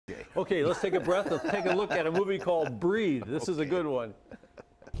Okay, let's take a breath. Let's take a look at a movie called Breathe. This is a good one.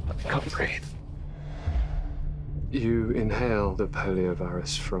 I can't breathe. You inhale the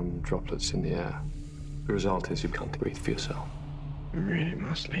poliovirus from droplets in the air. The result is you can't breathe for yourself. You really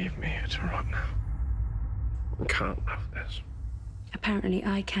must leave me here to rot now. I can't have this. Apparently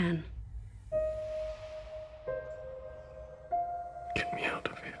I can. Get me out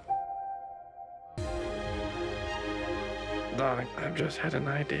of here. Darling, I've just had an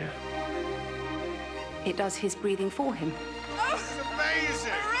idea. It does his breathing for him. This is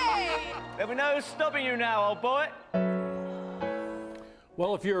amazing! There'll be no stopping you now, old boy.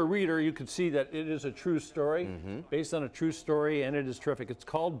 Well, if you're a reader, you can see that it is a true story, based on a true story, and it is terrific. It's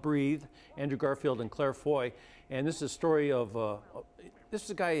called Breathe, Andrew Garfield and Claire Foy, and this is a story of, this is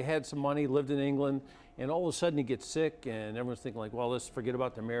a guy who had some money, lived in England, and all of a sudden he gets sick, and everyone's thinking like, well, let's forget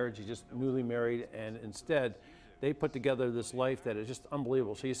about the marriage, he's just newly married, and instead, they put together this life that is just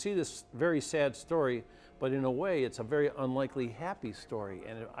unbelievable. So you see this very sad story, but in a way, it's a very unlikely happy story.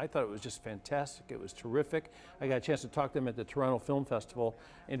 And I thought it was just fantastic. It was terrific. I got a chance to talk to them at the Toronto Film Festival,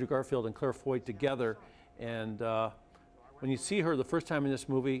 Andrew Garfield and Claire Foy together. And when you see her the first time in this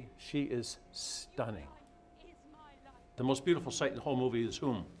movie, she is stunning. The most beautiful sight in the whole movie is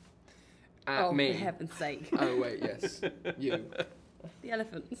whom? Me. For heaven's sake. Oh, wait, yes. You. The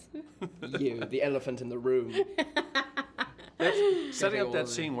elephants. You, the elephant in the room. Setting up that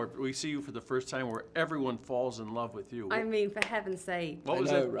scene where we see you for the first time, where everyone falls in love with you. I mean, for heaven's sake. What was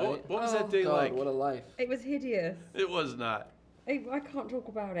I know, that? right? What was that day God, like? what a life. It was hideous. It was not. I can't talk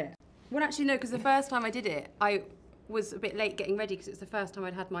about it. Well, actually, no, because the first time I did it, I was a bit late getting ready because it's the first time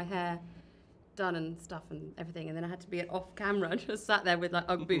I'd had my hair done and stuff and everything, and then I had to be off camera, just sat there with like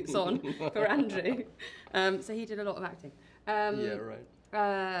Ugg boots on for Andrew. So he did a lot of acting. Yeah,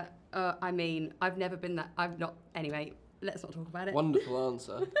 right. I mean, I've never been that. I've not. Anyway, let's not talk about it. Wonderful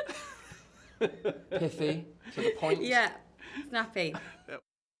answer. Pithy, to the point. Yeah, snappy.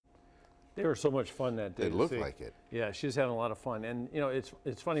 They were so much fun that day. They to look see. like it. Yeah, she's having a lot of fun, and you know,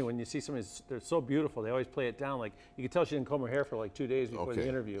 it's funny when you see somebody. They're so beautiful. They always play it down. Like you can tell she didn't comb her hair for like 2 days before the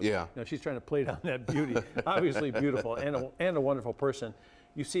interview. Yeah. You know, she's trying to play down that beauty. Obviously beautiful and a wonderful person.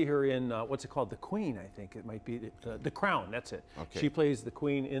 You see her in what's it called? The Queen, I think it might be. The Crown. That's it. Okay. She plays the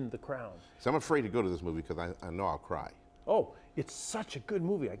Queen in The Crown. So I'm afraid to go to this movie because I know I'll cry. Oh, it's such a good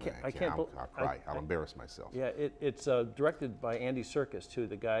movie. I can't. I'll cry. I'll embarrass myself. Yeah, it's directed by Andy Serkis too,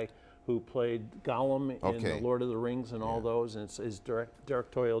 the guy who played Gollum in The Lord of the Rings and all those, and it's his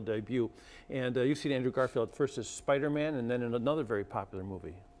directorial debut. And you've seen Andrew Garfield first as Spider-Man, and then in another very popular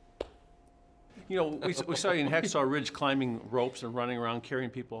movie. You know, we saw you in Hacksaw Ridge climbing ropes and running around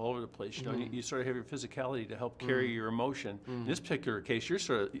carrying people all over the place. You know, you sort of have your physicality to help carry your emotion. In this particular case, you're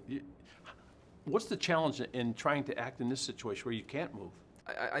sort of. What's the challenge in trying to act in this situation where you can't move?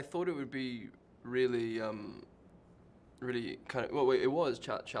 I thought it would be really, really kind of, well, it was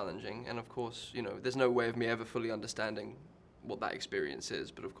challenging, and of course, you know, there's no way of me ever fully understanding what that experience is,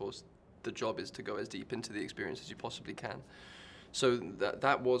 but of course, the job is to go as deep into the experience as you possibly can. So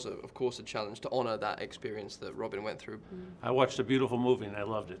that was, of course, a challenge to honor that experience that Robin went through. I watched a beautiful movie and I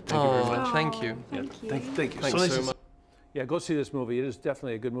loved it. Thank you very much. Thank you. Thank you. Thanks so much. Yeah, go see this movie. It is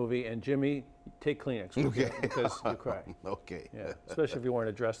definitely a good movie. And Jimmy, take Kleenex with you because you cry. Okay. Yeah, especially if you're wearing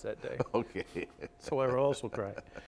a dress that day. Okay. So everyone else will cry.